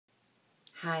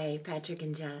Hi, Patrick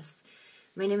and Jess.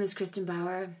 My name is Kristin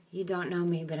Bauer. You don't know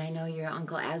me, but I know your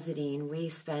Uncle Azadine. We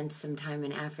spent some time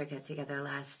in Africa together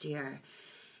last year,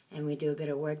 and we do a bit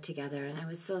of work together, and I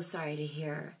was so sorry to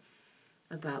hear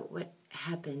about what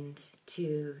happened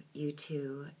to you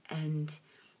two, and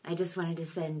I just wanted to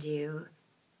send you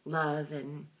love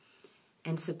and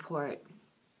support.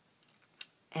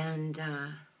 And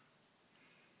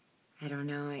I don't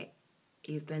know,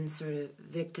 you've been sort of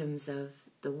victims of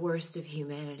the worst of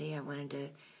humanity. I wanted to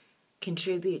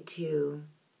contribute to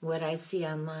what I see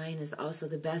online as also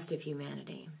the best of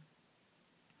humanity.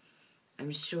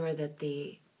 I'm sure that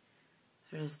the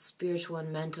sort of spiritual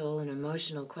and mental and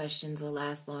emotional questions will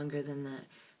last longer than the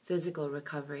physical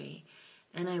recovery.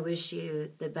 And I wish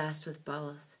you the best with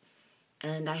both.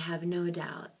 And I have no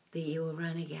doubt that you will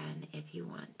run again if you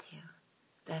want to.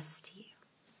 Best to you.